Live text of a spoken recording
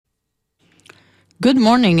Good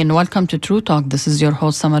morning and welcome to True Talk. This is your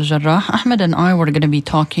host Samar Jarrah. Ahmed and I were going to be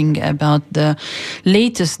talking about the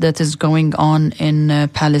latest that is going on in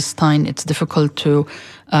Palestine. It's difficult to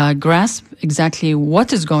grasp exactly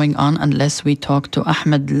what is going on unless we talk to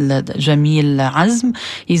Ahmed Jamil Azm.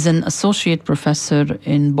 He's an associate professor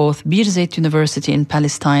in both Birzeit University in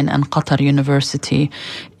Palestine and Qatar University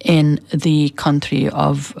in the country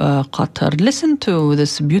of Qatar. Listen to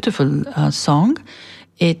this beautiful song.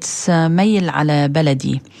 It's ميل على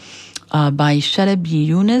بلدي by Shalabi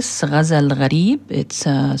Yunus Ghazal Gharib. It's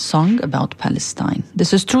a song about Palestine.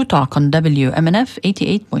 This is True Talk on WMNF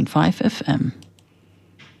 88.5 FM.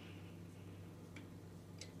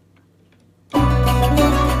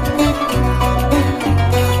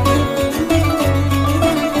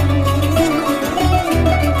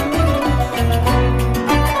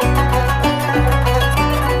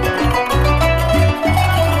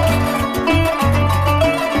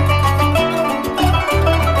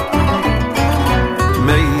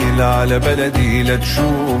 على بلدي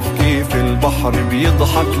لتشوف كيف البحر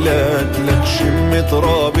بيضحك لك لتشم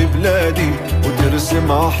تراب بلادي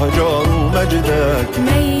وترسم عحجار ومجدك.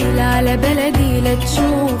 ميل على بلدي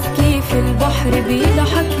لتشوف كيف البحر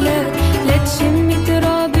بيضحك لك لتشم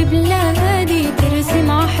تراب بلادي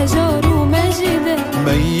ترسم عحجار ومجدك.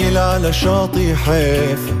 ميل على شاطئ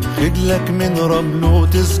حيفا خدلك من رمل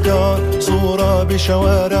وتذكار صورة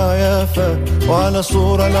بشوارع يافا وعلى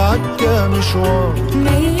صورة العكا مشوار.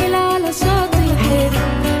 ميل على شاطئ حيفا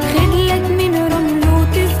خدلك من رمل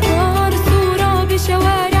وتذكار صورة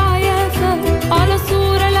بشوارع يافا على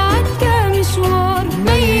صورة العكا مشوار.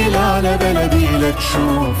 ميل على بلدي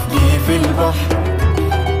لتشوف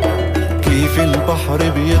كيف البحر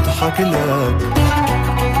بيضحك لك.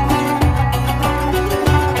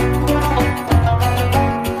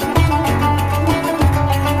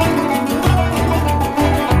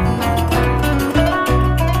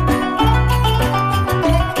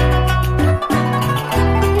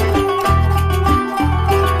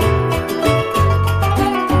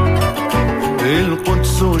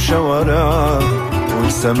 شوارعها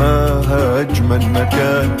وسماها أجمل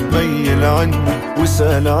مكان. ميل عنا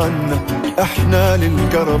وسال عنا احنا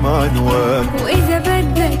للكرم عنوان. وإذا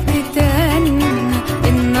بدك تتهنى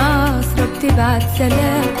الناصرة بتبعت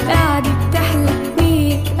سلام قاعد بتحلى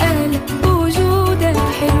 100 قلب بوجودك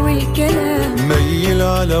حلو الكلام. ميل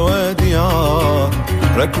على وادي عار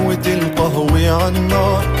ركوة القهوة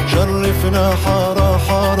عالنار شرفنا حارة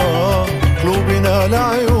حارة قلوبنا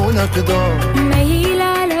لعيونك دار. ميل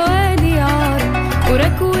على وادي عار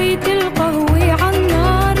وركوة القهوة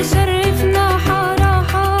عالنار شرفنا حارة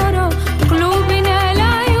حارة قلوبنا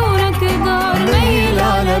لعيونك دار. ميل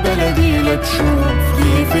على بلدي لتشوف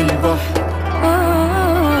كيف البحر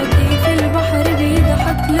كيف البحر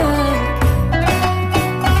بيضحك لك.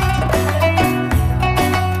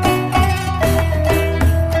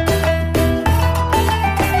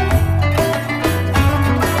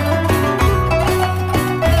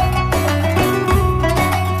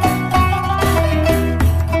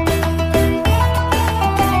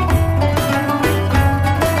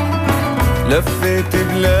 لفيت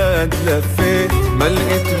بلاد لفيت ما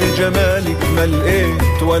لقيت بجمالك ما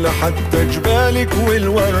لقيت ولا حتى جبالك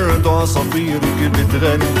والورد وعصافيرك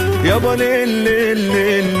بتغني يابا ليل ليل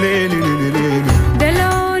ليل ليل ليل.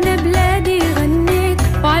 دلعونا بلادي غنيت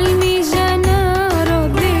وعالميجانا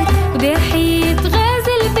ربيت وضحية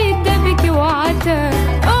غازل بدبك وعتاب.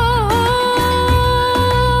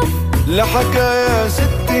 لحكايا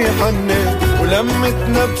ستي حنيت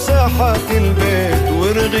ولمتنا بساحات البيت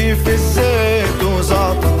ورغيف الزيت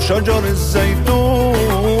وزعتر شجر الزيتون.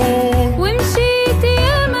 ومشيت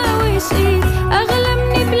ياما وشقيت أغلى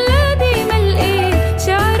من بلادي ما لقيت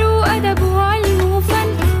شعر وأدب وعلم وفن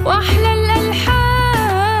وأحلى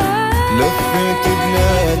الألحان. لفيت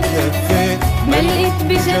بلاد لفيت ما لقيت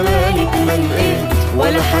بجمالك ما لقيت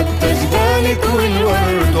ولا حتى جبالك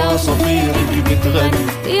والورد وعصافيرك بتغني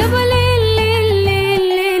يابا ليل ليل ليل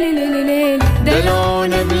ليل ليل ليل.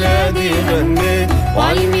 دلعونا بلادي غنيت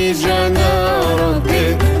وعالميجانا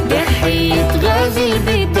رديت ضحية غازل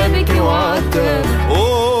بدبك وعتاب.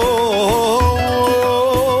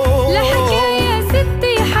 لحكايا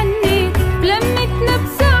ستي حنيت لمتنا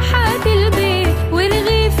بساحات البيت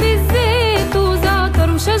ورغيف الزيت وزعتر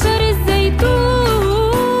وشجر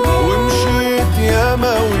الزيتون. ومشيت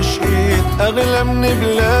ياما وشقيت أغلى من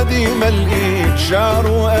بلادي ما لقيت شعر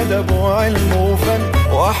وأدب وعلم وفن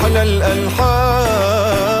وأحلى الألحان.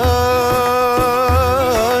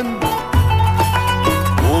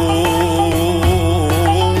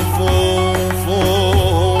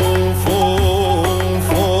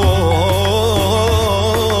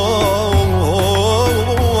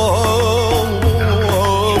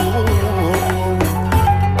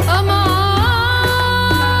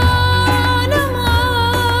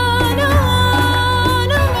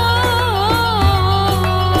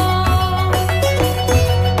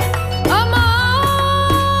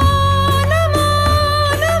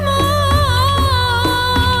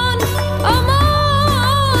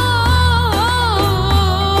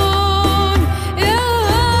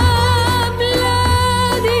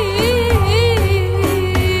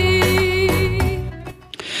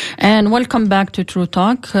 And welcome back to True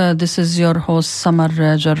Talk. This is your host, Samar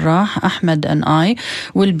Jarrah. Ahmed and I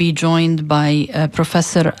will be joined by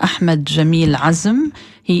Professor Ahmed Jamil Azm.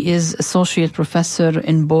 He is Associate Professor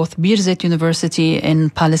in both Birzeit University in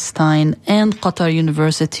Palestine and Qatar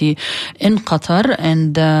University in Qatar.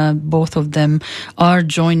 And both of them are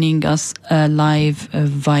joining us live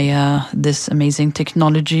via this amazing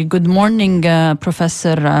technology. Good morning,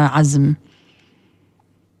 Professor Azm.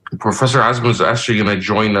 Professor Azm is actually going to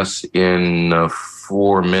join us in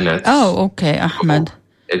 4 minutes. Oh, okay, Ahmed.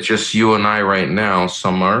 It's just you and I right now,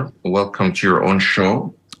 Samar. Welcome to your own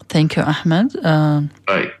show. Thank you, Ahmed. I'm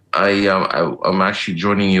actually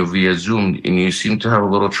joining you via Zoom, and you seem to have a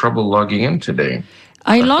little trouble logging in today.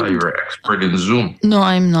 I thought you were an expert in Zoom. No,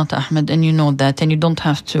 I'm not, Ahmed, and you know that, and you don't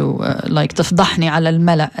have to تفضحني على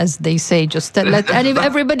الملأ, as they say. Just let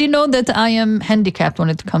everybody know that I am handicapped when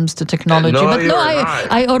it comes to technology.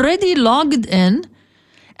 I already logged in,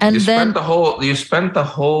 and you spent the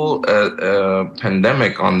whole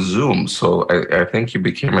pandemic on Zoom, so I think you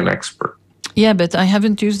became an expert. Yeah, but I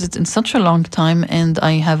haven't used it in such a long time, and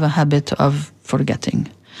I have a habit of forgetting.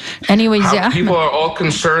 Anyways, people are all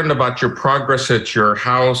concerned about your progress at your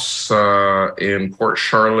house in Port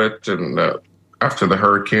Charlotte, and after the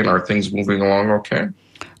hurricane, are things moving along okay?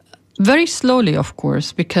 Very slowly, of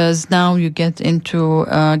course, because now you get into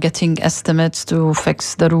getting estimates to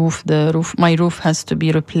fix the roof. My roof has to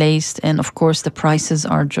be replaced, and of course, the prices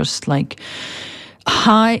are just like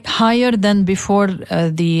higher than before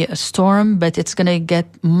the storm, but it's going to get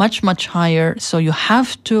much, much higher. So you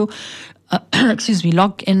have to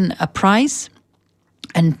lock in a price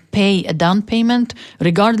and pay a down payment,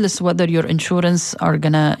 regardless whether your insurance are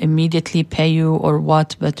going to immediately pay you or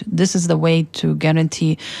what. But this is the way to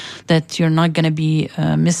guarantee that you're not going to be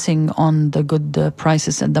missing on the good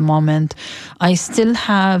prices at the moment. I still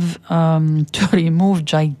have to remove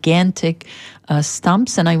gigantic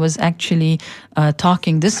stumps, and I was actually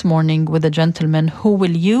talking this morning with a gentleman who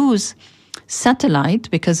will use satellite,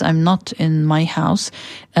 because I'm not in my house,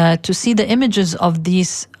 to see the images of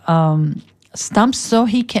these stumps, so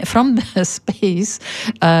he can from the space,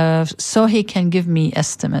 so he can give me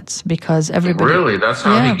estimates, because everybody. Really, that's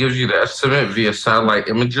how he gives you the estimate, via satellite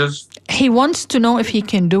images? He wants to know if he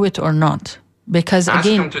can do it or not, because ask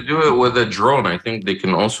him to do it with a drone. I think they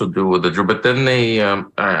can also do it with a drone, but then they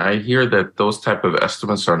I hear that those type of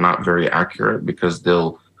estimates are not very accurate, because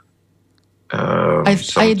they'll I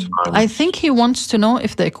think he wants to know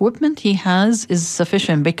if the equipment he has is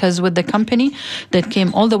sufficient, because with the company that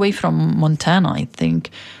came all the way from Montana, I think,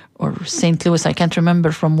 or St. Louis, I can't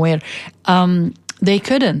remember from where, they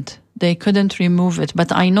couldn't remove it.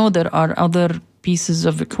 But I know there are other pieces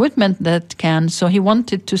of equipment that can. So he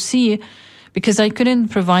wanted to see, because I couldn't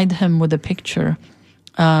provide him with a picture.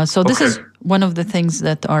 So this is one of the things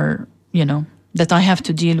that are, that I have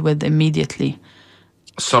to deal with immediately.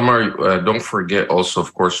 Samar, don't forget also,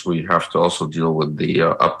 of course, we have to also deal with the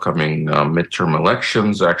upcoming midterm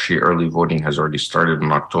elections. Actually, early voting has already started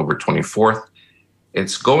on October 24th.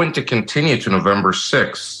 It's going to continue to November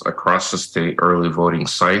 6th across the state, early voting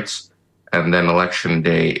sites. And then election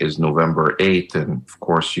day is November 8th. And of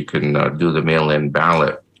course, you can do the mail-in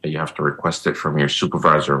ballot. You have to request it from your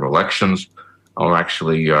supervisor of elections. I'm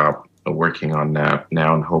actually working on that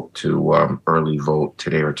now and hope to early vote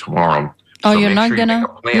today or tomorrow. Oh, so you're not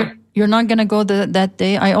gonna go that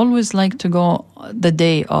day? I always like to go the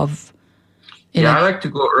day of. Yeah, I like to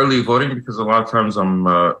go early voting, because a lot of times I'm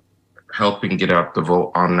helping get out the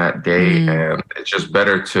vote on that day, and it's just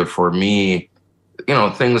better for me.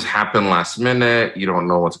 Things happen last minute. You don't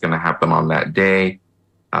know what's going to happen on that day,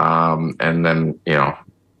 and then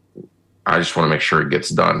I just want to make sure it gets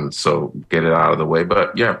done, so get it out of the way.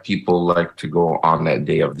 But yeah, people like to go on that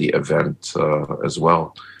day of the event as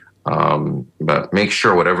well. But make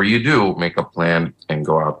sure whatever you do, make a plan and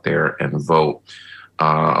go out there and vote.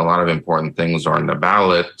 A lot of important things are on the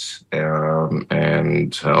ballot,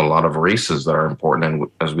 and a lot of races that are important. And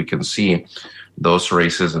as we can see, those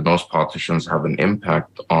races and those politicians have an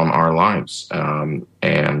impact on our lives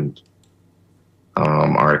and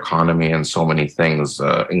our economy and so many things,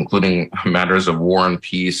 including matters of war and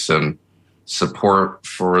peace and support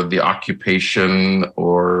for the occupation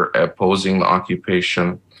or opposing the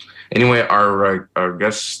occupation. Anyway, our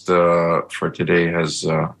guest for today is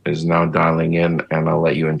now dialing in, and I'll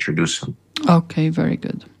let you introduce him. Okay, very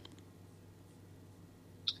good.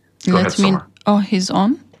 Go ahead, Samar. Oh, he's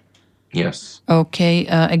on? Yes. Okay,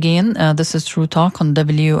 again, this is True Talk on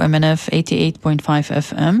WMNF 88.5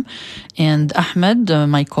 FM. And Ahmed,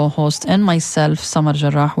 my co-host, and myself, Samar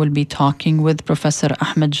Jarrah, will be talking with Professor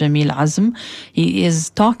Ahmed Jamil Azm. He is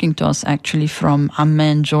talking to us actually from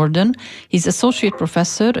Amman, Jordan. He's associate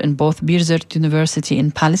professor in both Birzeit University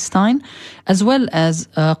in Palestine, as well as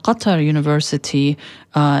Qatar University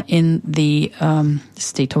in the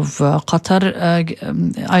state of Qatar.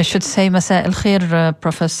 I should say, Masa al Khair,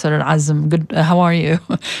 Professor Azm. Good. How are you?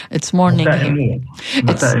 It's morning. Good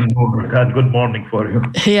morning for you.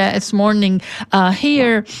 Yeah, it's morning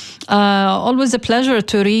here. Always a pleasure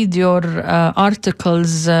to read your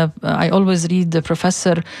articles. I always read the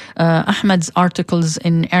Professor Ahmed's articles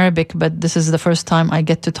in Arabic, but this is the first time I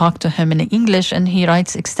get to talk to him in English, and he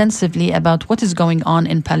writes extensively about what is going on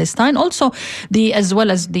in Palestine, also as well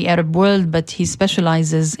as the Arab world, but he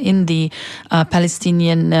specializes in the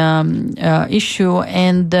Palestinian issue.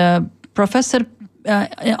 And Professor,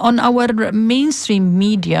 on our mainstream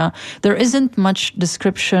media, there isn't much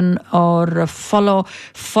description or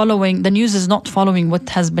following. The news is not following what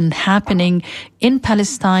has been happening in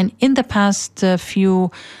Palestine in the past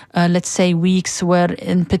few, let's say, weeks, where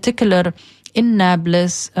in particular in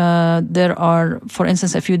Nablus, there are, for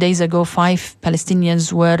instance, a few days ago, 5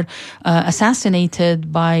 Palestinians were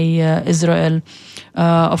assassinated by Israel.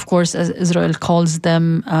 Of course, as Israel calls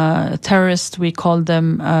them terrorists, we call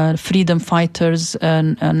them freedom fighters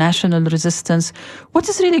and national resistance. What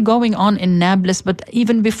is really going on in Nablus? But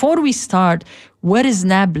even before we start, where is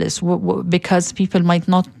Nablus? Because people might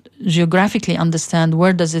not geographically understand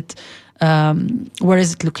where is it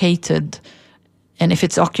located, and if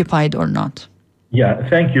it's occupied or not. Yeah,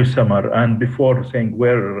 thank you, Samar. And before saying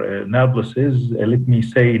where Nablus is, let me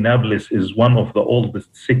say Nablus is one of the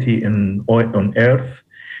oldest cities on earth.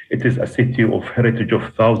 It is a city of heritage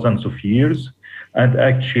of thousands of years. And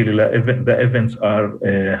actually, the events are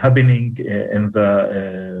happening in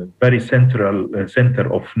the very central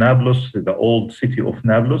center of Nablus, the old city of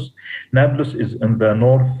Nablus. Nablus is in the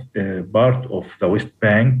north part of the West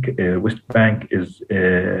Bank. West Bank is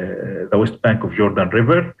the West Bank of Jordan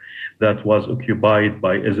River that was occupied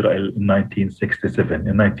by Israel in 1967.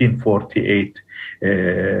 In 1948,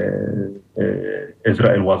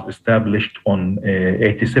 Israel was established on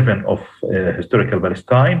 87 of historical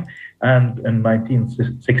Palestine. And in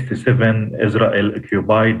 1967, Israel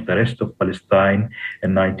occupied the rest of Palestine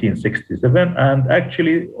in 1967. And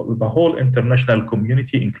actually, the whole international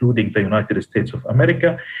community, including the United States of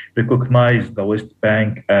America, recognized the West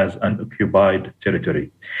Bank as an occupied territory.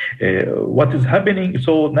 What is happening?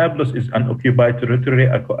 So Nablus is an occupied territory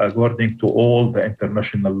according to all the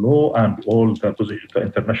international law and all the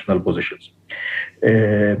international positions.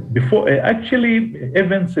 Actually,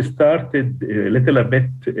 events started a little bit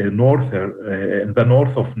in the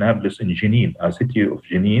north of Nablus in Jenin, a city of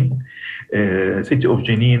Jenin. City of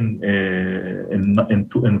Jenin in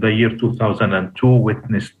the year 2002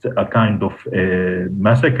 witnessed a kind of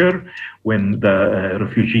massacre when the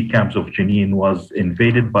refugee camps of Jenin was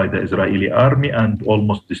invaded by the Israeli army and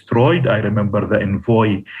almost destroyed. I remember the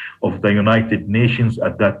envoy of the United Nations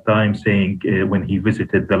at that time saying, when he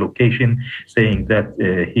visited the location, saying that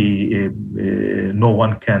no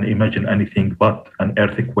one can imagine anything but an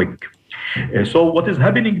earthquake. So what is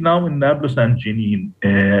happening now in Nablus and Jenin,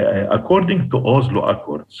 according to Oslo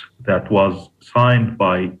Accords that was signed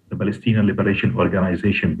by the Palestinian Liberation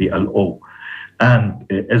Organization, PLO, and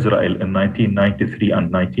Israel in 1993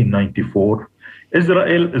 and 1994,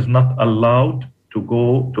 Israel is not allowed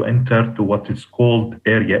to enter to what is called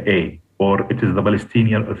Area A, or it is the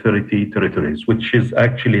Palestinian Authority territories, which is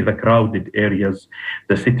actually the crowded areas,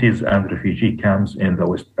 the cities and refugee camps in the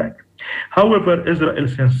West Bank. However, Israel,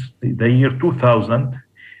 since the year 2000,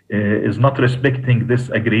 is not respecting this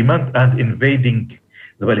agreement and invading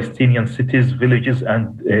the Palestinian cities, villages,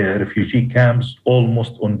 and refugee camps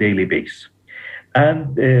almost on daily basis.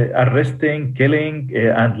 And arresting, killing,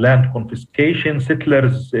 and land confiscation.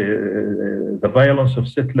 Settlers, the violence of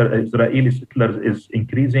Israeli settlers is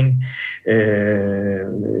increasing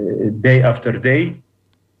day after day.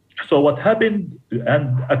 So what happened,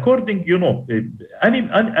 and according,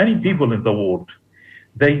 any people in the world,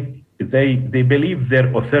 they believe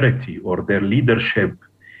their authority or their leadership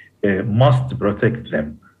must protect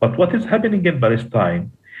them. But what is happening in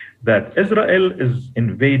Palestine, that Israel is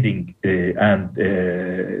invading and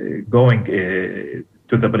going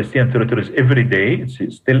to the Palestinian territories every day. It's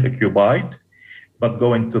still occupied. but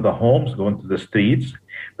going to the homes, going to the streets.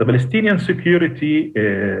 The Palestinian security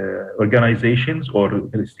organizations or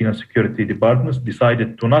Palestinian security departments decided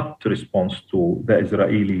to not respond to the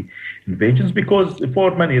Israeli invasions because, for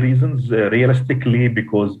many reasons, realistically,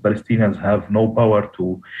 because Palestinians have no power to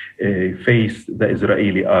face the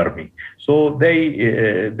Israeli army. So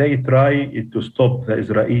they try to stop the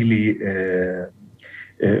Israeli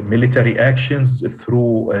military actions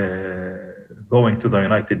through going to the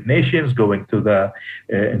United Nations, going to the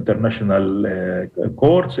international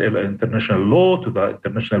courts, international law, to the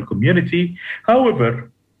international community. However,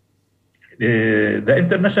 the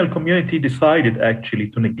international community decided actually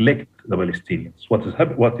to neglect the Palestinians. What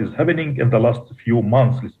is happening in the last few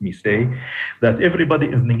months, let me say, that everybody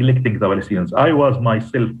is neglecting the Palestinians. I was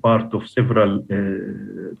myself part of several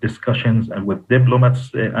discussions and with diplomats,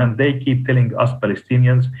 and they keep telling us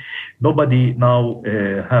Palestinians, nobody now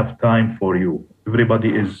have time for you. Everybody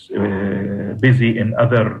is busy in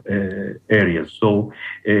other areas. So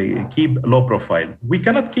keep low profile. We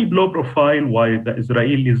cannot keep low profile while the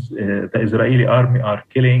Israeli army are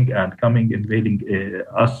killing and coming, invading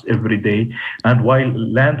us every day. And while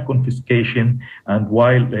land confiscation and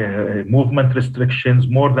while movement restrictions,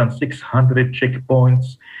 more than 600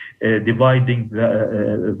 checkpoints dividing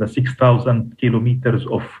the 6,000 kilometers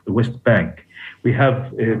of West Bank. We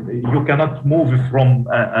have, you cannot move from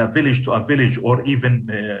a village to a village or even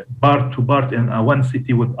part to part in one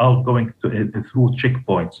city without going through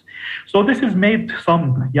checkpoints. So this has made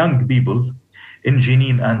some young people in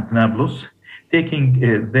Jenin and Nablus taking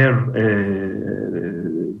their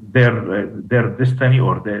destiny,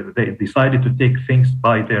 or they decided to take things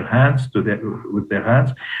by their hands, with their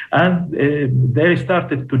hands, and they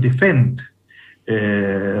started to defend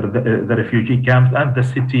the refugee camps and the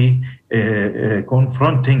city,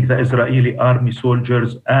 confronting the Israeli army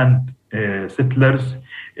soldiers and settlers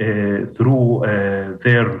through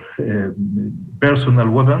their personal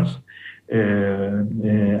weapons.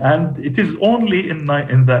 And it is only in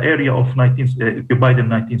the area of occupied in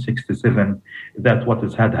 1967 that what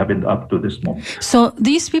has had happened up to this moment. So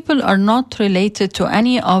these people are not related to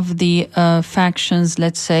any of the factions,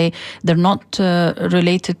 let's say. They're not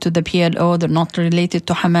related to the PLO, they're not related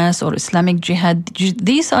to Hamas or Islamic Jihad.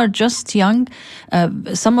 These are just young,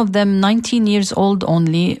 some of them 19 years old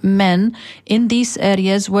only, men in these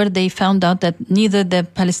areas where they found out that neither the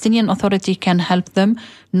Palestinian Authority can help them,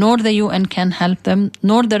 nor the UN can help them,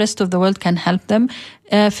 nor the rest of the world can help them,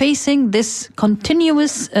 facing this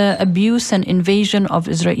continuous abuse and invasion of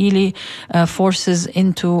Israeli forces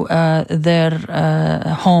into their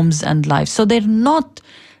homes and lives. So they're not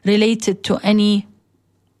related to any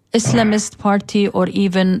Islamist party or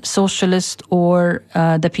even socialist or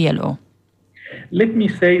the PLO. Let me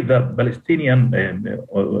say the Palestinian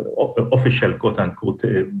official, quote-unquote,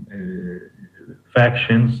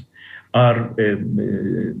 factions are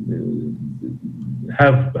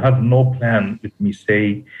have no plan, let me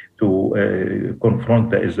say, to confront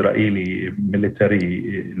the Israeli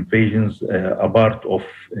military invasions apart of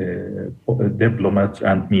diplomats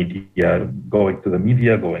and media, going to the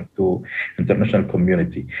media, going to international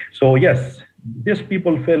community. So yes, these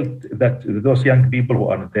people felt that those young people who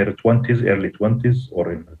are in their 20s, early 20s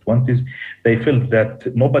or in the 20s, they felt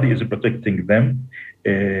that nobody is protecting them.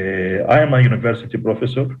 I am a university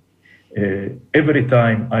professor. Every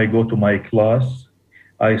time I go to my class,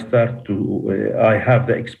 I have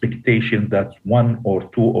the expectation that one or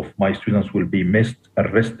two of my students will be missed,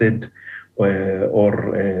 arrested, or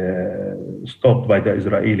stopped by the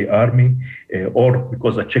Israeli army, or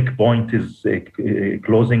because a checkpoint is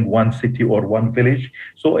closing one city or one village.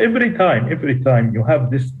 So every time you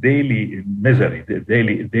have this daily misery, the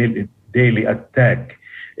daily attack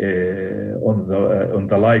on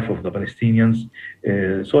the life of the Palestinians.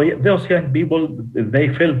 So those young people, they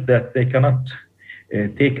felt that they cannot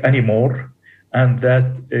take any more, and that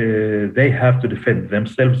they have to defend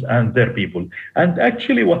themselves and their people. And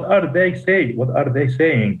actually, what are they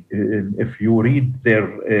saying? If you read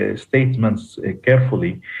their statements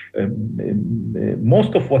carefully,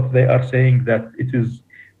 most of what they are saying that it is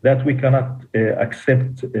that we cannot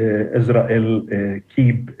accept Israel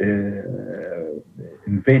keep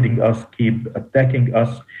invading us, keep attacking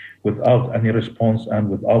us without any response and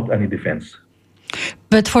without any defense.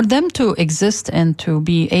 But for them to exist and to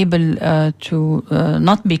be able to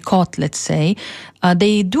not be caught, let's say,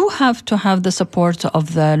 they do have to have the support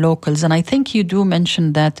of the locals. And I think you do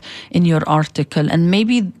mention that in your article. And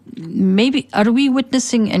maybe are we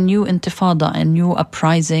witnessing a new intifada, a new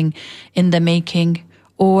uprising in the making,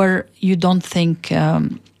 or you don't think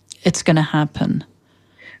it's going to happen?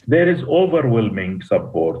 There is overwhelming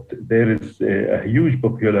support. There is a huge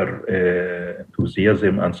popular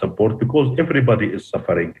enthusiasm and support, because everybody is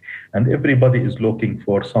suffering and everybody is looking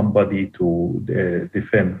for somebody to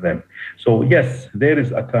defend them. So yes, there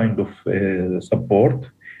is a kind of support,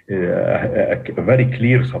 a very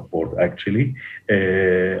clear support actually,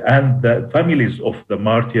 and the families of the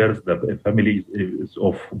martyrs, the families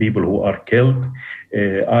of people who are killed,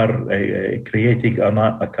 are creating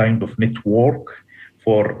a kind of network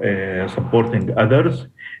for supporting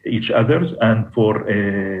each others, and for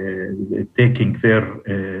taking their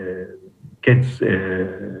kids'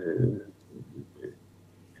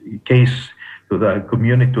 case to the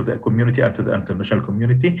community and to the international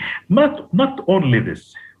community. Not only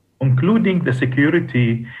this, including the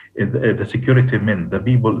security men, the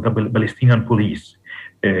people, the Palestinian police.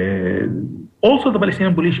 Also, the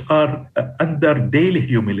Palestinian police are under daily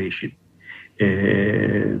humiliation.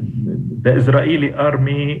 The Israeli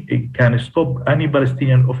army can stop any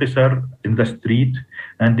Palestinian officer in the street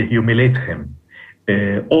and humiliate him.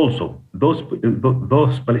 Also,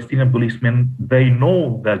 those Palestinian policemen, they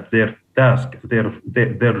know that their task,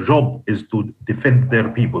 their job is to defend their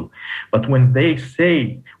people. But when they see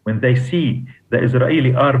the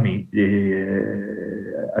Israeli army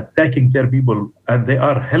attacking their people and they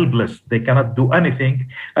are helpless, they cannot do anything.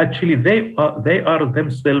 Actually, they are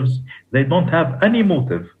themselves. They don't have any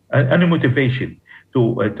motive, any motivation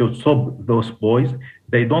to stop those boys.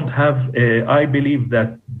 They don't have. I believe that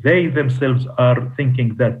they themselves are thinking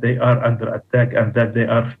that they are under attack and that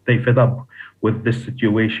they fed up with this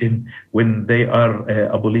situation when they are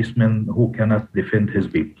a policeman who cannot defend his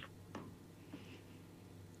people.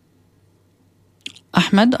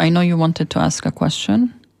 Ahmed, I know you wanted to ask a question.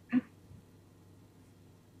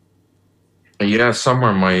 Yeah,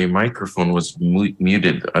 somewhere my microphone was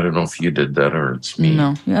muted. I don't know if you did that or it's me.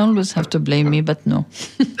 No, you always have to blame me, but no.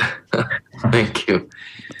 Thank you.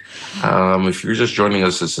 If you're just joining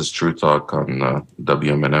us, this is True Talk on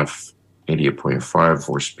WMNF 88.5.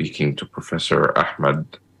 We're speaking to Professor Ahmed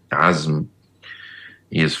Azm.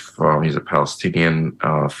 He's a Palestinian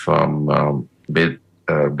from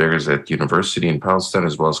Birzeit University in Palestine,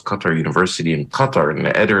 as well as Qatar University in Qatar, and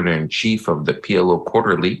the editor-in-chief of the PLO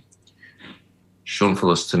Quarterly, Shun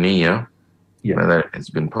Filistiniya, that has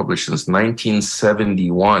been published since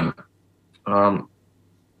 1971.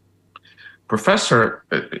 Professor,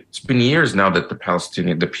 it's been years now that the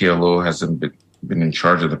PLO hasn't been in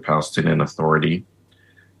charge of the Palestinian Authority.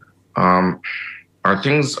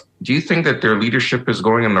 Do you think that their leadership is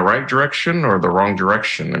going in the right direction or the wrong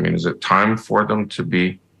direction? I mean, is it time for them to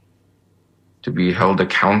be held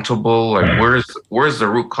accountable? Like, where's the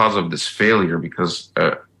root cause of this failure? Because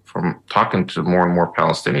from talking to more and more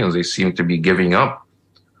Palestinians, they seem to be giving up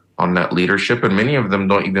on that leadership, and many of them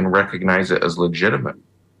don't even recognize it as legitimate.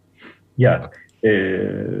 Yeah.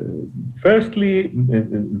 Firstly,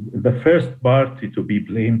 the first party to be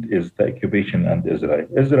blamed is the occupation and Israel.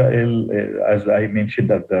 Israel, as I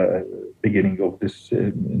mentioned at the beginning of this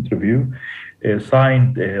interview,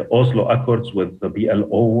 signed Oslo Accords with the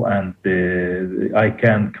PLO, and I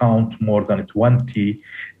can count more than 20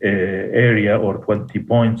 area or 20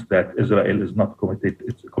 points that Israel is not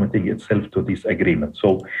committing itself to this agreement.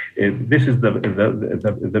 So this is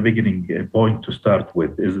the beginning point to start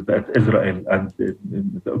with, is that Israel and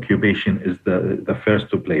the occupation is the first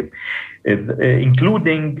to blame,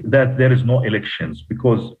 including that there is no elections,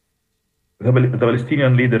 because the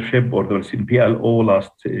Palestinian leadership or the Palestinian PLO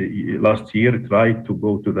last year tried to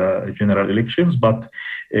go to the general elections, but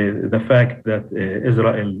the fact that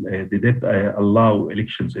Israel didn't allow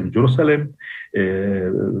elections in Jerusalem,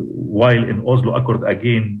 while in Oslo Accord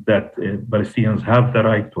again that Palestinians have the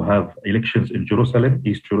right to have elections in Jerusalem,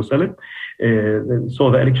 East Jerusalem, so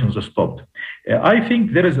the elections are stopped. I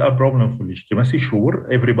think there is a problem of legitimacy. Sure,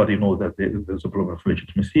 everybody knows that there's a problem of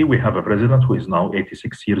legitimacy. We have a president who is now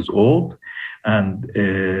 86 years old, and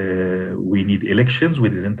we need elections. We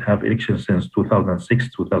didn't have elections since 2006,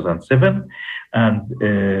 2007, and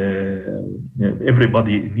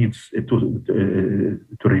everybody needs to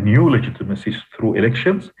renew legitimacy through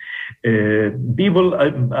elections. People,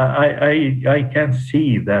 I can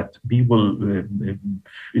see that people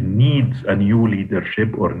need a new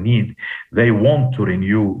leadership, or they want to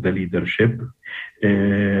renew the leadership.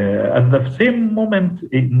 At the same moment,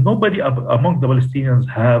 nobody among the Palestinians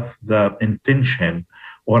have the intention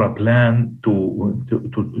or a plan to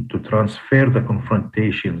transfer the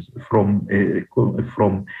confrontations from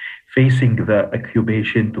facing the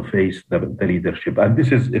occupation to face the leadership. And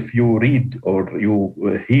this is, if you read or you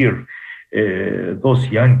hear those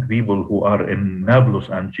young people who are in Nablus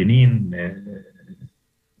and Jenin,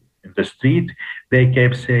 in the street, they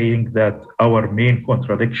kept saying that our main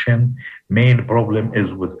contradiction, main problem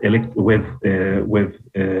is with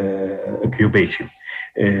occupation.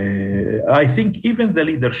 I think even the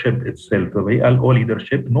leadership itself, the PLO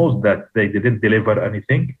leadership, knows that they didn't deliver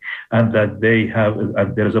anything, and that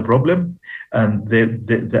there is a problem, and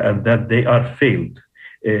that they are failed.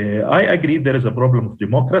 I agree there is a problem of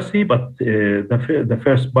democracy, but the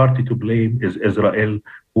first party to blame is Israel,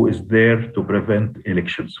 who is there to prevent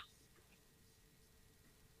elections.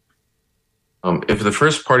 If the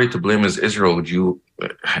first party to blame is Israel, do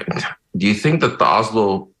you think that the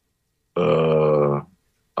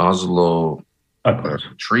Oslo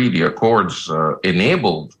Treaty Accords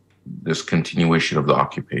enabled this continuation of the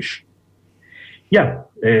occupation? Yeah.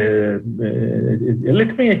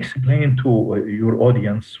 Let me explain to your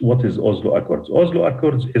audience what is Oslo Accords. Oslo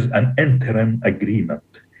Accords is an interim agreement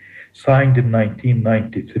signed in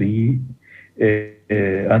 1993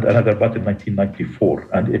 and another part in 1994,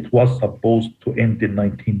 and it was supposed to end in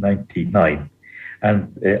 1999.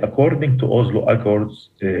 And according to Oslo Accords,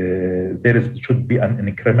 should be an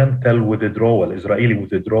incremental withdrawal, Israeli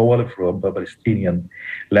withdrawal from the Palestinian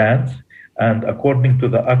lands. And according to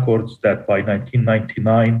the accords, that by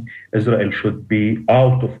 1999, Israel should be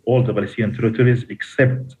out of all the Palestinian territories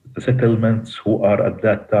except the settlements who are at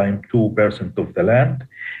that time 2% of the land.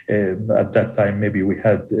 At that time, maybe we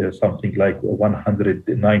had something like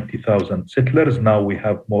 190,000 settlers. Now we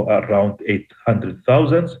have around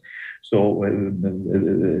 800,000. So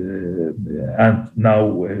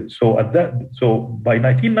by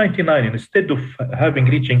 1999, instead of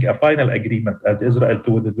reaching a final agreement at Israel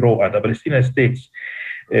to withdraw and the Palestinian states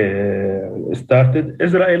started,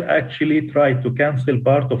 Israel actually tried to cancel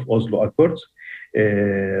part of Oslo Accords.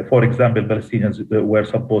 For example, Palestinians were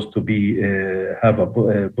supposed to have a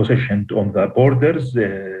position on the borders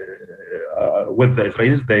with the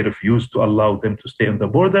Israelis. They refused to allow them to stay on the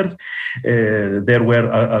borders. There were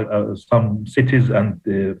some cities and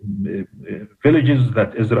villages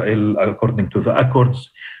that Israel, according to the accords,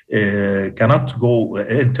 cannot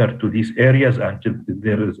enter to these areas, and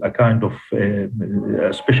there is a kind of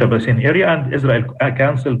special Palestinian area, and Israel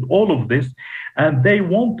canceled all of this. And they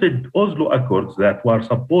wanted Oslo Accords that were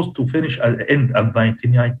supposed to finish at the end of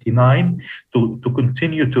 1999 to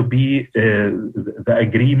continue to be the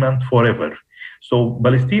agreement forever. So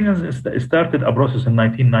Palestinians started a process in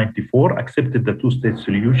 1994, accepted the two-state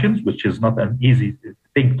solutions, which is not an easy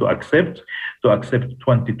thing to accept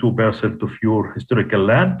 22% of your historical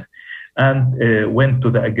land, and went to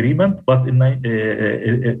the agreement. But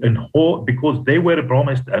because they were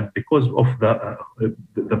promised, and because of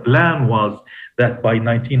the plan was that by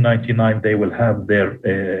 1999 they will have their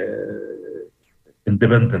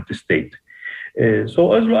independent state.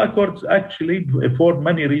 So Oslo Accords actually, for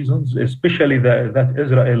many reasons, especially that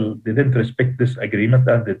Israel didn't respect this agreement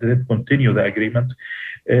and they didn't continue the agreement,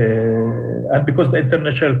 and because the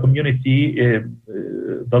international community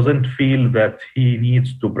doesn't feel that he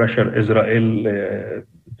needs to pressure Israel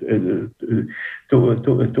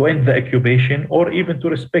to end the occupation or even to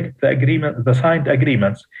respect the agreement, the signed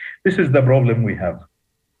agreements. This is the problem we have.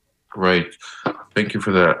 Right. Thank you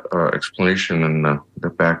for that explanation and the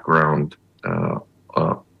background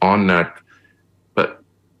on that. But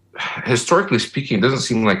historically speaking, it doesn't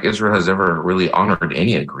seem like Israel has ever really honored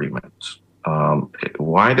any agreement.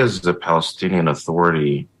 Why does the Palestinian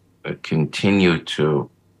Authority continue to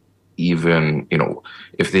even,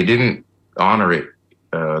 if they didn't honor it,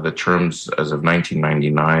 the terms as of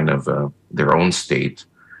 1999 of their own state,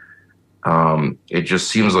 it just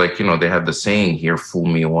seems like, they have the saying here, fool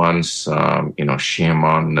me once, shame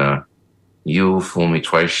on you, fool me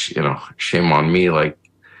twice, shame on me. Like,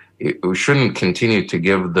 we shouldn't continue to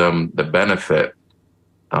give them the benefit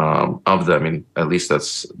of them. I mean, at least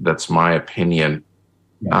that's my opinion.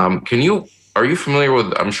 Yeah. Are you familiar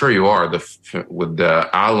with, I'm sure you are, with the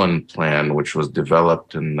Allen Plan, which was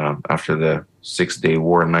developed after the Six-Day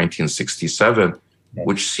War in 1967, yeah,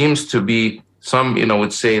 which seems to be, some,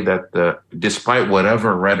 would say that despite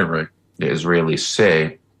whatever rhetoric the Israelis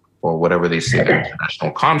say, or whatever they say at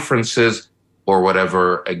international conferences, or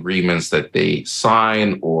whatever agreements that they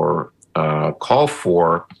sign or call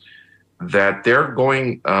for, that they're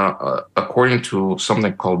going according to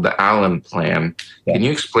something called the Allen Plan. Yeah. Can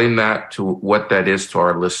you explain that to what that is to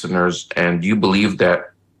our listeners? And do you believe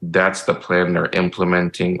that that's the plan they're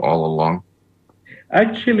implementing all along?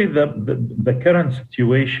 Actually, the current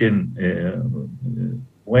situation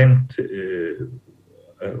went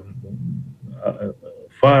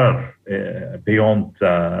far beyond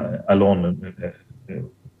Allen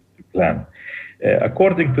plan.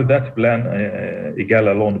 According to that plan, Igal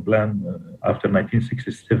Alon plan, after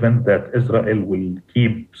 1967, that Israel will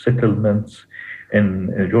keep settlements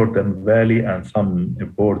in Jordan Valley and some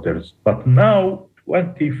borders. But now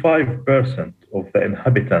 25% of the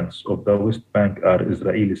inhabitants of the West Bank are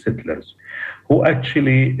Israeli settlers who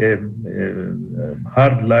actually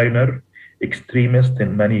hardliner extremists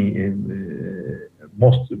in many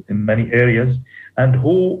areas, and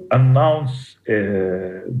who announce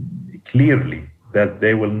clearly that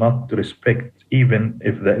they will not respect, even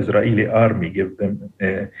if the Israeli army give them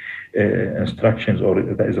instructions, or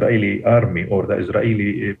the Israeli army or the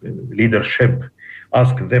Israeli leadership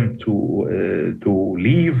ask them to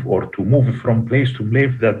leave or to move from place to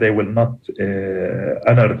place, that they will not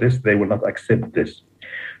honor this, they will not accept this.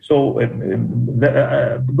 So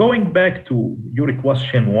going back to your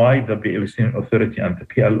question, why the Palestinian Authority and the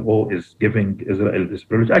PLO is giving Israel this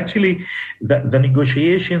privilege, actually the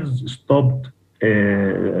negotiations stopped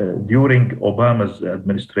during Obama's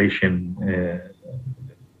administration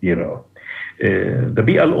era. The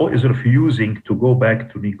PLO is refusing to go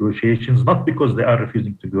back to negotiations, not because they are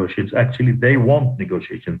refusing to negotiate. Actually, they want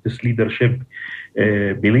negotiations. This leadership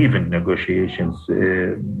believe in negotiations.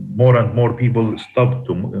 More and more people stop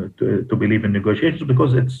to believe in negotiations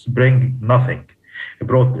because it's bring nothing. It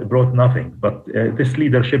brought nothing. But this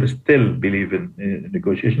leadership still believe in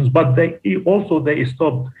negotiations. But they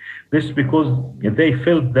stopped this because they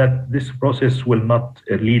felt that this process will not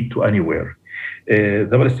lead to anywhere. The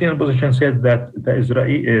Palestinian position said that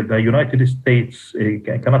the United States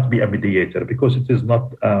cannot be a mediator because it is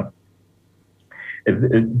not,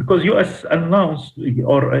 because U.S. announced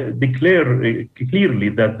or declare clearly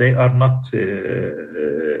that they are not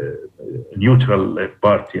neutral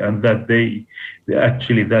party, and that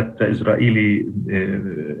that the Israeli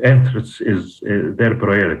interests is their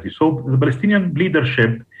priority. So the Palestinian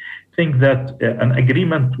leadership think that an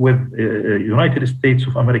agreement with United States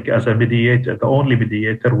of America as a mediator, the only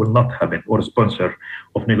mediator, will not happen, or sponsor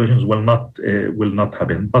of negotiations will not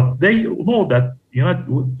happen. But they know that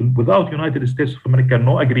without United States of America,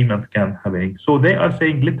 no agreement can happen. So they are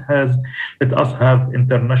saying, let us have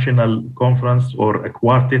international conference or a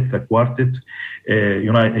quartet,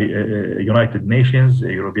 United Nations,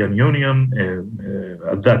 European Union.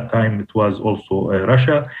 At that time, it was also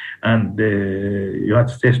Russia and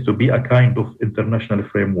United States to be a kind of international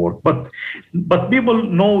framework. But people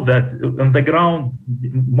know that on the ground,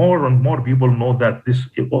 more and more people know that this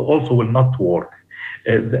also will not work.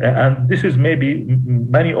 And this is maybe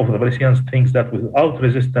many of the Palestinians think that without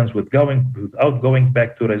resistance, without going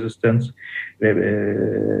back to resistance,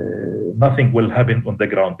 nothing will happen on the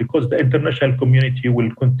ground, because the international community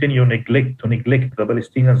will continue to neglect the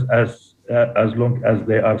Palestinians as long as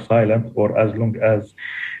they are silent, or as long as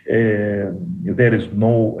there is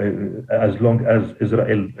no, as long as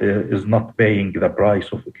Israel is not paying the price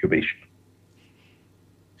of occupation.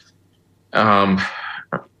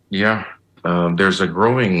 There's a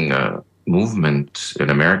growing movement in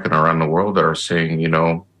America and around the world that are saying,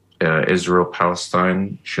 Israel,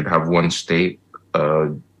 Palestine should have one state.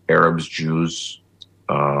 Arabs, Jews,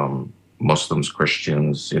 Muslims,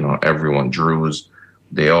 Christians, everyone, Druze,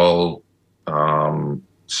 they all,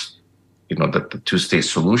 that the two-state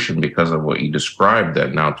solution, because of what you described,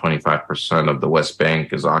 that now 25% of the West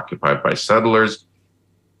Bank is occupied by settlers,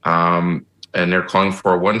 and they're calling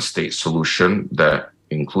for a one-state solution that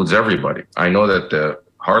includes everybody. I know that the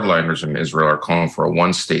hardliners in Israel are calling for a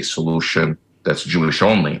one-state solution that's Jewish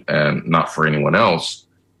only and not for anyone else.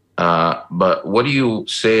 But what do you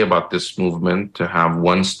say about this movement to have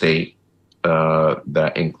one state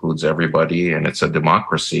that includes everybody, and it's a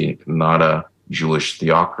democracy, not a Jewish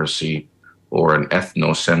theocracy or an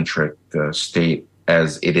ethnocentric state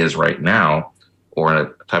as it is right now, or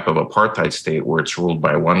a type of apartheid state where it's ruled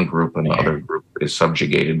by one group and the other group is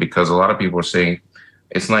subjugated? Because a lot of people are saying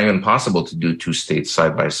it's not even possible to do two states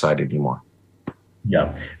side by side anymore.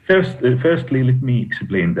 Yeah. Firstly, let me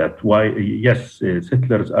explain that why, yes,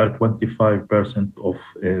 settlers are 25% of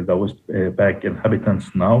the West Bank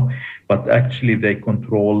inhabitants now, but actually they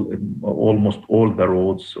control almost all the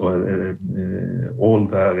roads, or all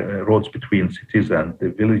the roads between cities and the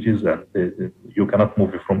villages, and you cannot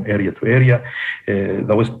move from area to area.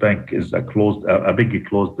 The West Bank is a big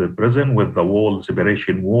closed prison with the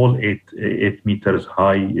separation wall, 8 meters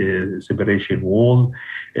high separation wall.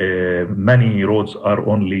 Many roads are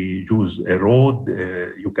only Jews road.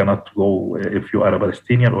 You cannot go, if you are a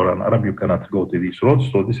Palestinian or an Arab, you cannot go to these roads.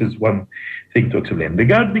 So this is one thing to explain.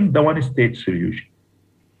 Regarding the one-state solution,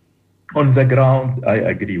 on the ground, I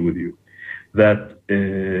agree with you. that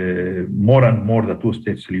more and more the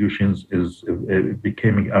two-state solutions is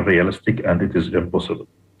becoming unrealistic and it is impossible.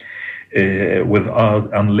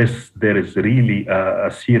 Unless there is really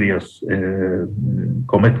a serious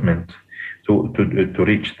commitment to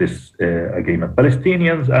reach this agreement.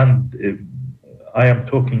 Palestinians, and I am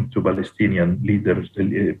talking to Palestinian leaders,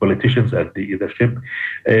 politicians at the leadership,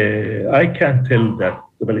 I can tell that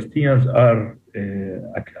the Palestinians are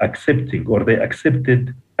accepting, or they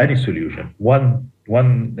accepted any solution, one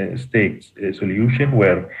state solution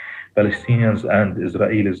where Palestinians and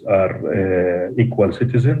Israelis are equal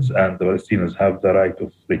citizens, and the Palestinians have the right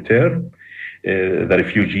of return. The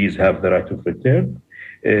refugees have the right of return.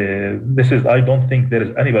 I don't think there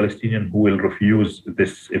is any Palestinian who will refuse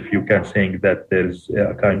this, if you can saying that there's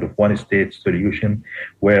a kind of one-state solution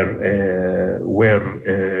where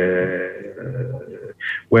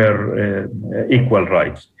equal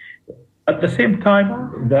rights. At the same time,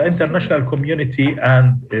 the international community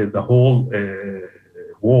and the whole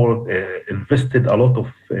world invested a lot of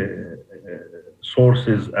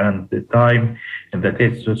sources and time in the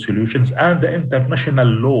state solutions, and the international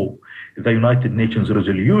law, the United Nations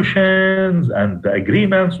resolutions and the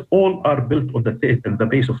agreements, all are built on the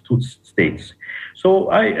base of two states. So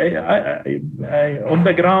I on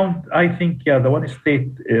the ground, I think, the one-state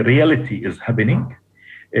reality is happening.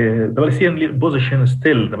 The Palestinian position is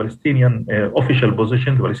still the Palestinian official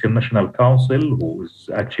position, the Palestinian National Council, who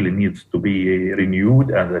actually needs to be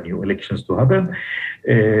renewed and the new elections to happen,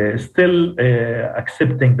 still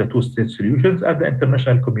accepting the two-state solutions, and the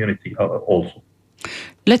international community also.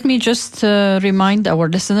 Let me just remind our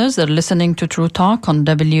listeners that are listening to True Talk on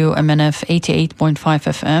WMNF 88.5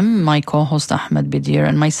 FM. My co-host Ahmed Bidir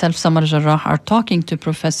and myself, Samar Jarrah, are talking to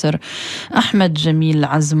Professor Ahmed Jamil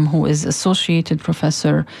Azm, who is associate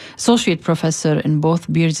professor in both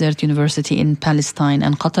Birzeit University in Palestine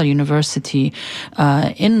and Qatar University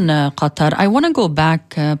in Qatar. I want to go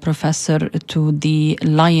back, Professor, to the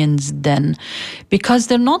Lions Den, because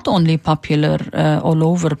they're not only popular all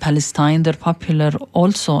over Palestine, they're popular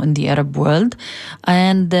also in the Arab world,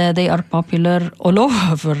 and they are popular all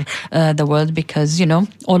over the world, because, you know,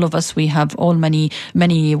 all of us, we have many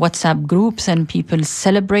WhatsApp groups, and people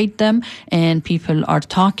celebrate them, and people are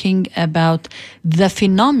talking about the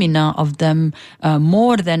phenomena of them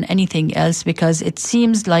more than anything else, because it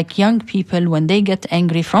seems like young people, when they get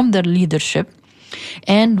angry from their leadership,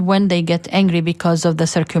 and when they get angry because of the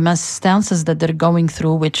circumstances that they're going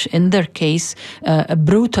through, which in their case, a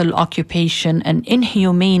brutal occupation and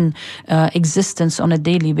inhumane existence on a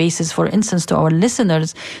daily basis. For instance, to our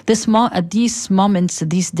listeners, at these moments,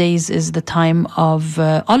 these days, is the time of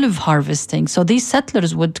olive harvesting. So these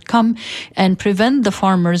settlers would come and prevent the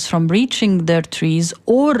farmers from reaching their trees,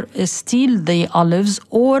 or steal the olives,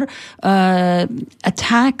 or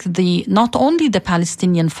attack not only the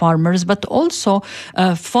Palestinian farmers, but also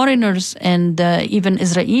foreigners and even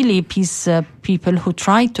Israeli peace people who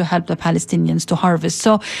try to help the Palestinians to harvest.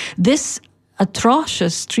 So this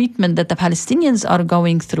atrocious treatment that the Palestinians are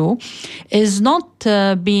going through is not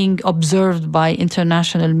being observed by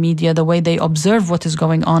international media the way they observe what is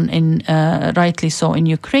going on rightly so, in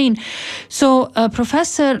Ukraine. So,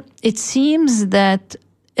 Professor, it seems that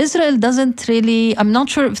Israel doesn't really, I'm not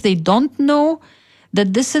sure if they don't know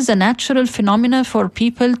that this is a natural phenomenon for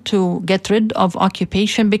people to get rid of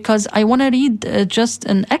occupation, because I want to read just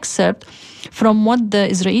an excerpt from what the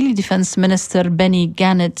Israeli Defense Minister Benny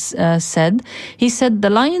Gantz said. He said, "The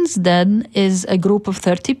Lions Den is a group of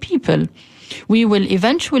 30 people. We will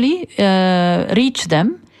eventually reach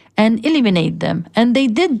them and eliminate them." And they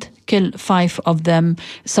did kill 5 of them,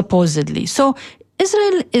 supposedly. So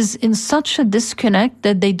Israel is in such a disconnect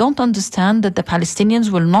that they don't understand that the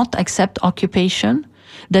Palestinians will not accept occupation,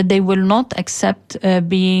 that they will not accept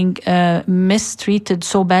being mistreated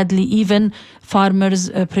so badly, even farmers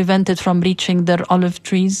prevented from reaching their olive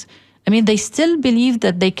trees. I mean, they still believe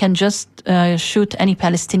that they can just shoot any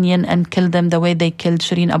Palestinian and kill them the way they killed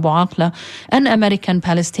Shireen Abu Akleh, an American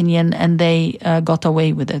Palestinian, and they got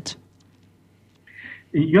away with it.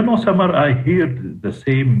 You know, Samar, I hear the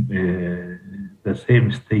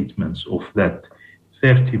same statements of that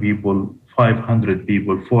 30 people, 500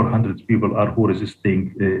 people, 400 people are who resisting.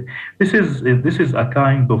 This is a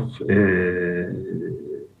kind of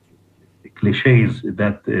cliches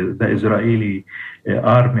that the Israeli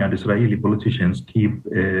army and Israeli politicians keep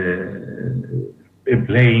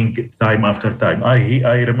playing time after time.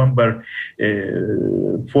 I remember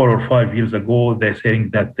 4 or 5 years ago, they're saying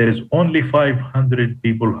that there is only 500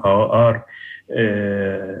 people who are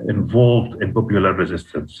involved in popular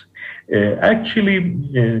resistance. Actually,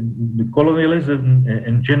 colonialism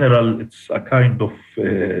in general, it's a kind of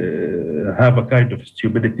have a kind of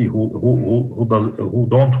stupidity who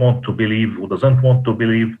don't want to believe, who doesn't want to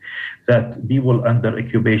believe that people under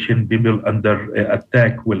occupation, people under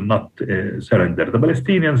attack will not surrender. The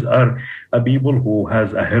Palestinians are a people who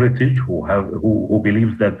has a heritage, who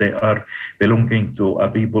believes that they are belonging to a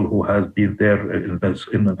people who has been there in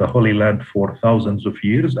the Holy Land for thousands of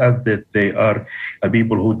years, and that they are a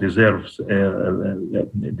people who deserves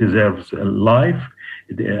life,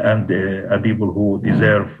 and a people who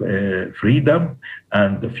deserve freedom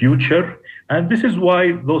and the future. And this is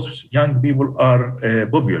why those young people are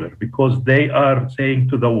popular, because they are saying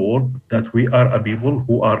to the world that we are a people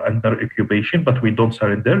who are under occupation, but we don't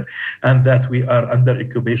surrender, and that we are under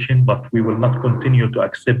occupation, but we will not continue to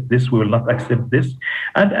accept this, we will not accept this.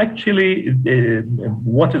 And actually,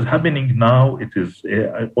 what is happening now, it is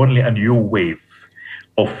only a new wave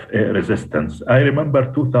of resistance. I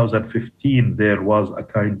remember 2015, there was a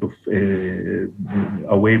kind of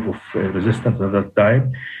a wave of resistance at that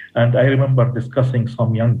time. And I remember discussing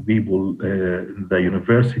some young people in the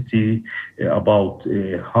university about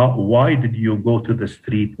why did you go to the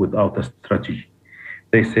street without a strategy?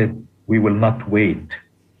 They said, we will not wait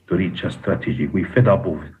to reach a strategy. We fed up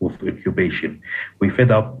with occupation. We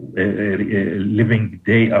fed up living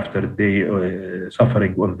day after day,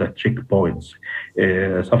 suffering on the checkpoints,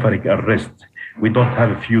 suffering arrest. We don't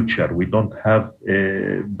have a future. We don't have,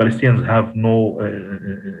 Palestinians have no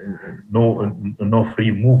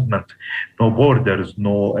free movement, no borders,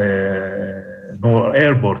 no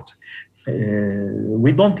airport.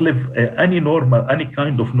 We don't live any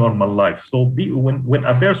kind of normal life. So when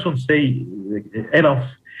a person say enough,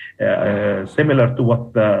 similar to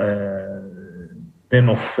what the Den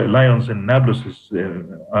of Lions in Nablus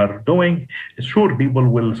are doing, sure, people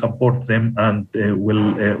will support them and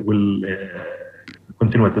will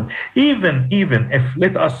continue with it. Even if,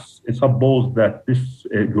 let us suppose that this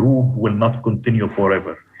group will not continue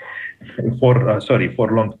forever, for a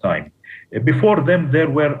long time. Before them, there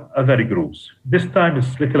were other groups. This time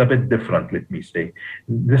is a little bit different, let me say.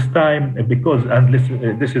 This time, because, and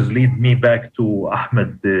this is lead me back to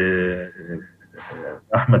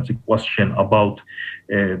Ahmed's question about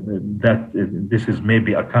that this is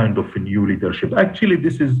maybe a kind of a new leadership. Actually,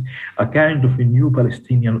 this is a kind of a new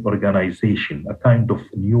Palestinian organization, a kind of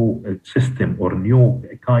new system or new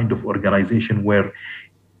kind of organization where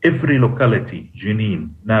every locality,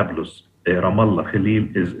 Jenin, Nablus, Ramallah, Khalil,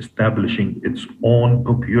 is establishing its own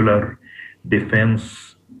popular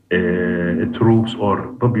defense troops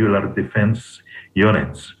or popular defense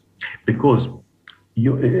units, because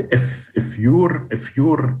if your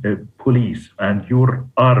police and your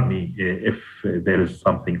army, if there is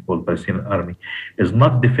something called Palestinian army, is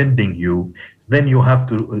not defending you, then you have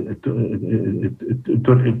to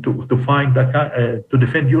find to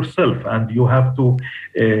defend yourself, and you have to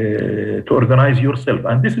organize yourself.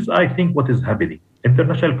 And this is, I think, what is happening.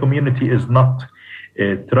 International community is not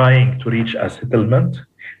trying to reach a settlement.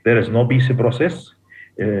 There is no peace process.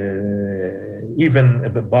 Even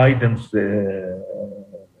Biden's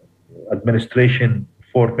administration,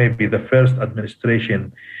 for maybe the first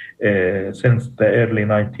administration since the early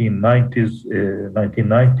 1990s,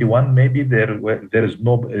 1991, maybe there is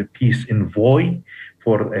no peace envoy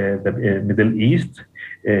for the Middle East,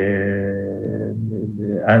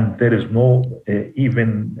 and there is no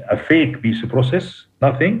even a fake peace process,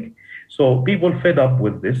 nothing. So people fed up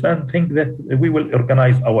with this and think that we will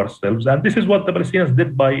organize ourselves. And this is what the Palestinians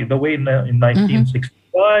did, by the way, in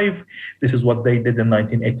 1965. This is what they did in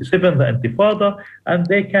 1987, the Intifada, and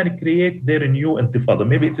they can create their new Intifada.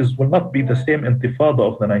 Maybe will not be the same Intifada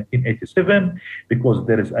of the 1987, because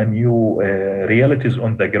there is a new realities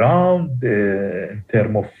on the ground in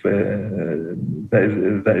terms of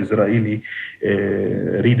the Israeli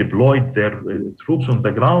redeployed their troops on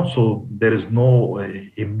the ground. So there is no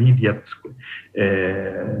immediate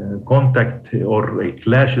contact or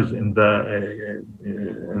clashes in the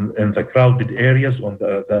crowded areas, on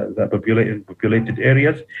the populated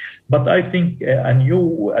areas. But I think a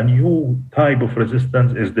new type of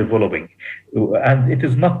resistance is developing, and it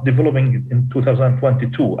is not developing in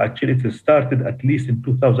 2022. Actually, it started at least in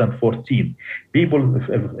 2014. People,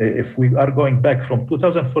 if we are going back from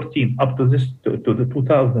 2014 up to the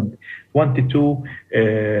 2022,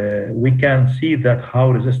 we can see that how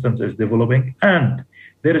resistance is developing. And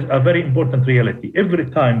there is a very important reality. Every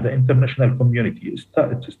time the international community is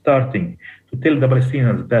starting to tell the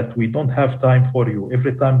Palestinians that we don't have time for you,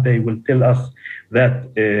 every time they will tell us that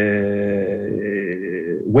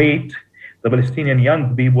wait, the Palestinian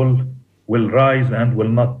young people will rise and will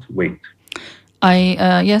not wait.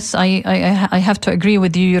 I have to agree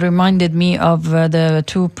with you. You reminded me of the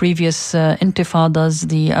two previous intifadas,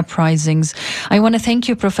 the uprisings. I want to thank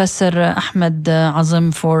you, Professor Ahmed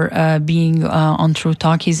Azam, for being on True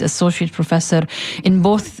Talk. He's associate professor in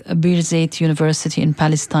both Birzeit University in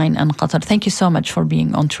Palestine and Qatar. Thank you so much for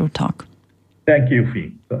being on True Talk. Thank you,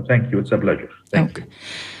 Fee. Thank you. It's a pleasure. Thank you.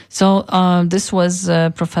 So this was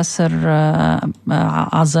Professor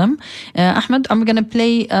Azam. Ahmed, I'm going to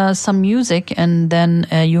play some music, and then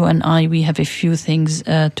you and we have a few things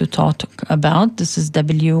to talk about. This is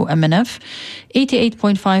WMNF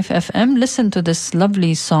 88.5 FM. Listen to this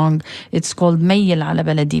lovely song. It's called Mayil Ala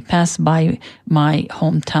Baladi, Pass By My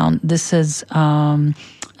Hometown. This is a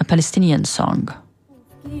Palestinian song.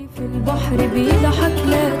 في البحر بيضحك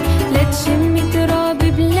لا تشمي تراب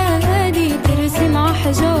بلادي ترسم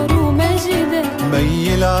عحجار ومجد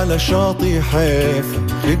ميل على شاطئ حيفا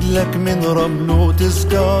خدلك من رمل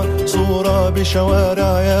وتذكار صورة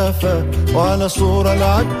بشوارع يافا وعلى صورة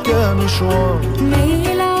العكا مشوار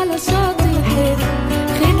ميل على شاطئ حيفا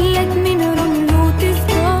خدلك من رمل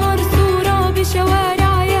وتذكار صورة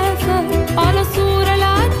بشوارع يافا على صورة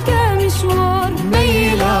العكا مشوار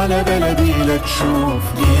ميل على بلدي لتشوف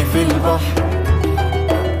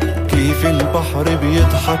كيف البحر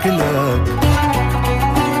بيضحك لك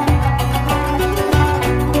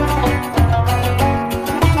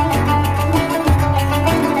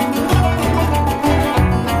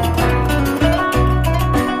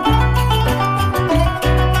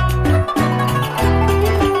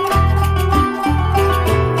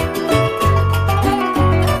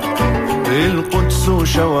القدس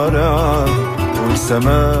وشوارعها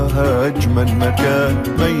وسماها أجمل مكان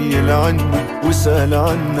ميل عنا وسأل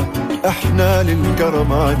عنا احنا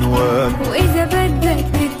للكرم عنوان وإذا بدك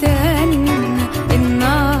تتهنى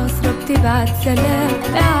الناصرة بتبعت سلام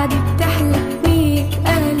قاعدة بتحلى 100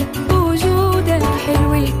 قلب بوجودك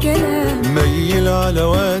حلو الكلام ميل على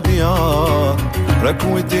وادي عار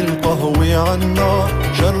ركوة القهوة عالنار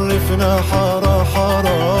شرفنا حارة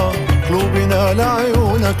حارة قلوبنا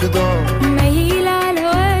لعيونك دار ميل على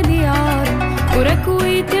وادي عار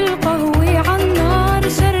وركوة القهوة عالنار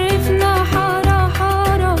شرفنا حارة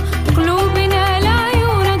حارة قلوبنا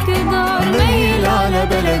لعيونك دار ميل على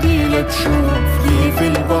بلدي لتشوف كيف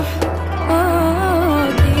البحر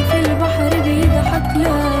كيف البحر بيضحك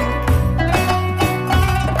لك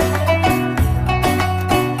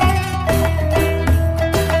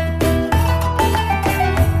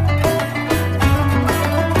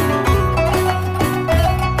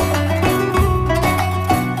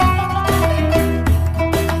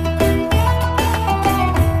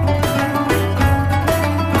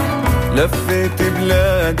لفيت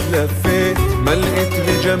بلاد لفيت ما لقيت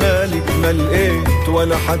بجمالك ما لقيت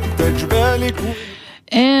ولا حتى جبالك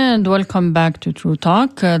And welcome back to True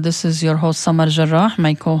Talk. This is your host Samar Jarrah,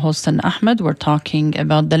 my co-host and Ahmed. We're talking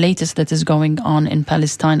about the latest that is going on in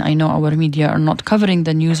Palestine. I know our media are not covering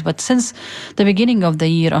the news, but since the beginning of the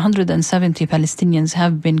year, 170 Palestinians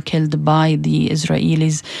have been killed by the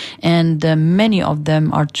Israelis, and many of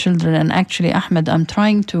them are children. And actually, Ahmed, I'm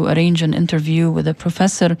trying to arrange an interview with a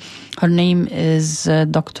professor. Her name is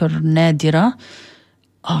Dr. Nadira.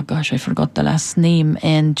 Oh gosh, I forgot the last name.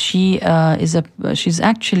 And she she's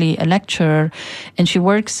actually a lecturer, and she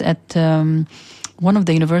works at one of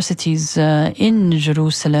the universities in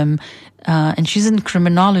Jerusalem. And she's in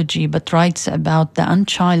criminology, but writes about the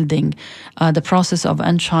unchilding, the process of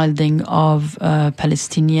unchilding of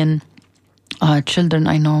Palestinian children.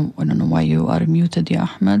 I don't know why you are muted, ya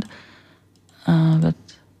Ahmed, but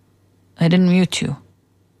I didn't mute you.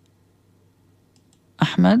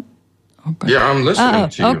 Ahmed? Okay. Yeah, I'm listening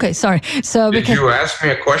to you. Okay, sorry. So Did you ask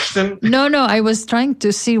me a question? No, I was trying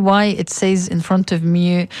to see why it says in front of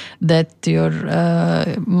me that your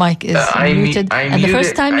mic is muted. And the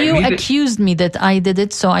first time you accused me that I did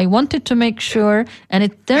it, so I wanted to make sure. And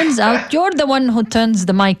it turns out you're the one who turns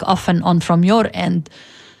the mic off and on from your end.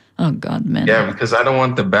 Oh, God, man. Yeah, because I don't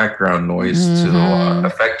want the background noise to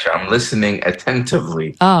affect you. I'm listening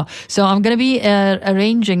attentively. So I'm going to be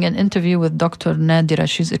arranging an interview with Dr. Nadira.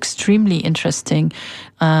 She's extremely interesting.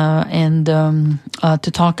 And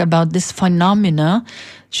to talk about this phenomena,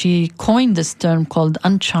 she coined this term called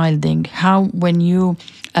unchilding. How when you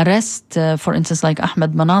arrest, for instance, like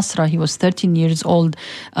Ahmed Manasra, he was 13 years old.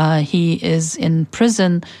 He is in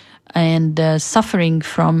prison and suffering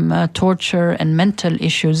from torture and mental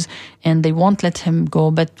issues, and they won't let him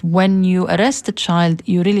go. But when you arrest a child,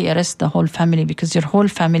 you really arrest the whole family, because your whole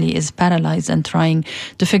family is paralyzed and trying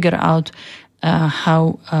to figure out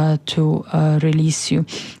how to release you.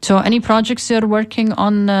 So any projects you're working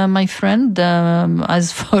on, my friend?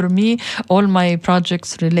 As for me, all my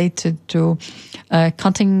projects related to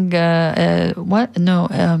cutting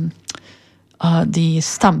the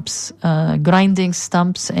stumps, grinding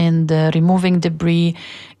stumps and removing debris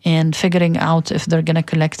and figuring out if they're going to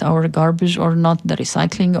collect our garbage or not, the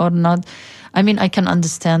recycling or not. I mean, I can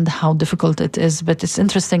understand how difficult it is, but it's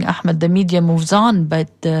interesting, Ahmed, the media moves on, but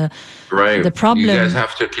the problem... You guys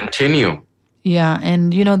have to continue. Yeah,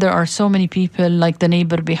 and there are so many people, like the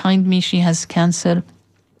neighbor behind me, she has cancer.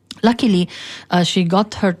 Luckily, she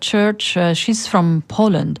got her church, she's from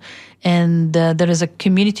Poland, and there is a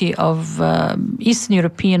community of Eastern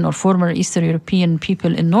European or former Eastern European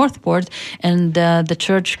people in Northport, and the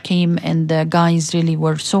church came, and the guys really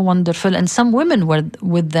were so wonderful, and some women were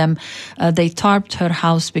with them. They tarped her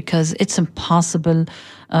house because it's impossible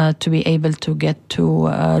to be able to get to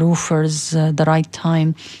roofers the right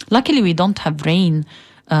time. Luckily, we don't have rain,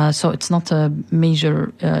 so it's not a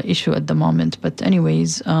major issue at the moment. But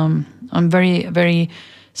anyways, I'm very, very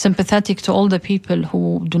sympathetic to all the people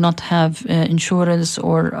who do not have insurance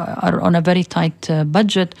or are on a very tight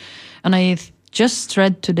budget. And I just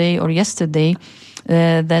read today or yesterday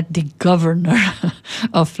that the governor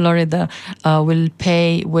of Florida will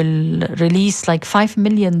release like $5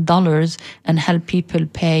 million and help people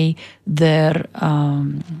pay their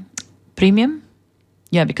premium.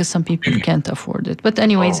 Yeah, because some people can't afford it. But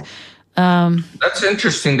anyways. That's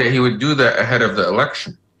interesting that he would do that ahead of the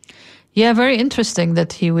election. Yeah, very interesting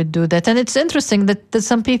that he would do that. And it's interesting that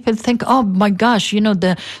some people think, oh my gosh,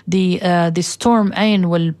 the storm Ain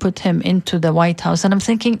will put him into the White House. And I'm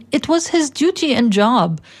thinking it was his duty and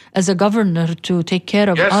job as a governor to take care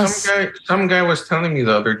of us. Some guy was telling me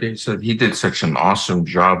the other day, said he did such an awesome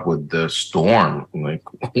job with the storm. Like,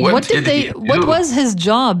 what was his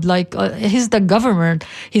job? Like, he's the governor.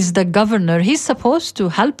 He's supposed to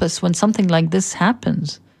help us when something like this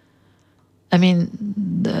happens. I mean,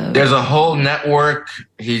 there's a whole network.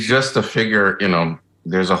 He's just a figure,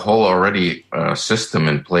 there's a whole already system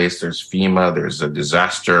in place. There's FEMA, there's a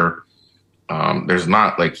disaster. There's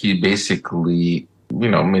not like he basically,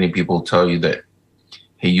 many people tell you that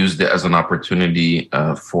he used it as an opportunity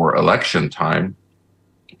for election time,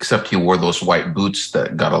 except he wore those white boots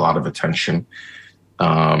that got a lot of attention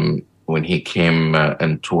when he came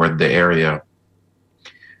and toured the area.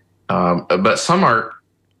 But some are,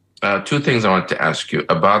 two things I want to ask you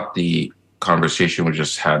about the conversation we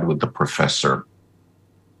just had with the professor.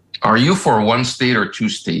 Are you for one state or two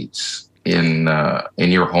states in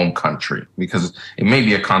your home country? Because it may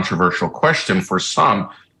be a controversial question for some,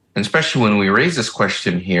 and especially when we raise this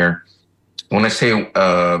question here. When I say,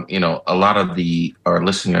 a lot of our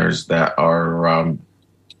listeners that are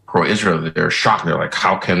pro-Israel, they're shocked. They're like,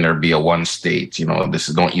 how can there be a one state?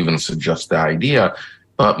 Don't even suggest the idea.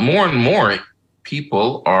 But more and more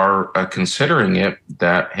people are considering it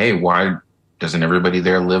that, hey, why doesn't everybody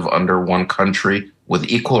there live under one country with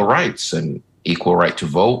equal rights and equal right to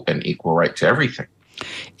vote and equal right to everything?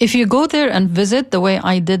 If you go there and visit the way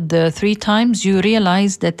I did the 3 times, you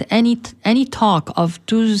realize that any talk of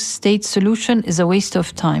two-state solution is a waste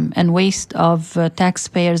of time and waste of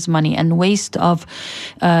taxpayers' money and waste of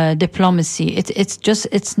diplomacy.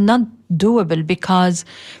 It's not doable because,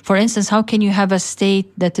 for instance, how can you have a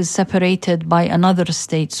state that is separated by another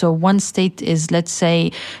state? So one state is, let's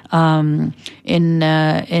say, in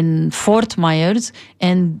Fort Myers,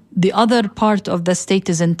 and the other part of the state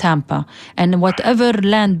is in Tampa, and whatever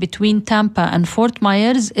land between Tampa and Fort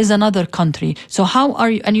Myers is another country. So how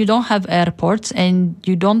are you? And you don't have airports and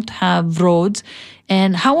you don't have roads.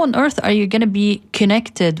 And how on earth are you going to be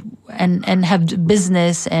connected and have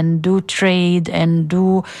business and do trade and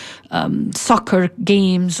do soccer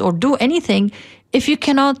games or do anything if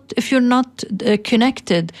you're not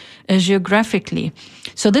connected geographically?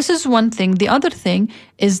 So this is one thing. The other thing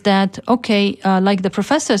is that, like the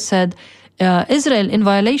professor said, Israel, in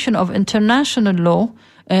violation of international law,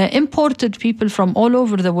 imported people from all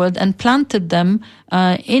over the world and planted them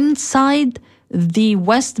inside the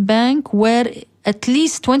West Bank, where at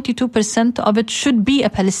least 22% of it should be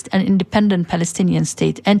an independent Palestinian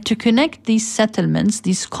state. And to connect these settlements,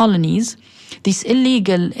 these colonies, these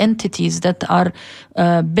illegal entities that are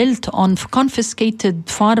built on confiscated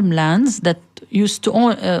farmlands that used to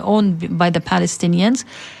owned by the Palestinians,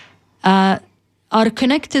 are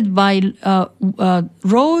connected by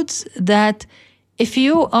roads that if it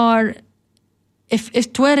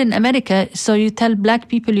were in America, so you tell black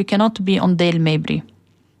people you cannot be on Dale Mabry.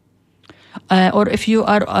 or if you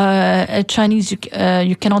are a Chinese,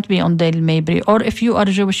 you cannot be on Dale Mabry, or if you are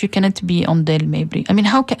Jewish, you cannot be on Dale Mabry. I mean,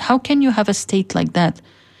 how can you have a state like that?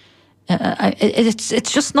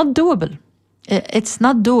 It's just not doable. It's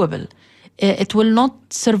not doable. It will not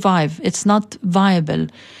survive. It's not viable.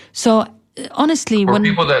 So honestly, for when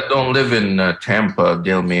people that don't live in Tampa,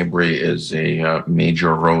 Dale Mabry is a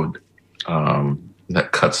major road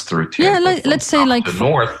that cuts through Tampa. Yeah, let's say like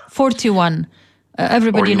north 41.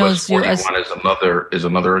 Everybody knows you as 41 is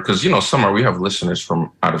another because Summer, we have listeners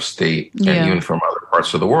from out of state and even from other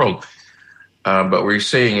parts of the world. But what you're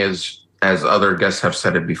saying is, as other guests have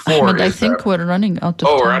said it before, Ahmed, I think we're running out of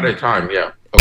time. We're out of time. Yeah.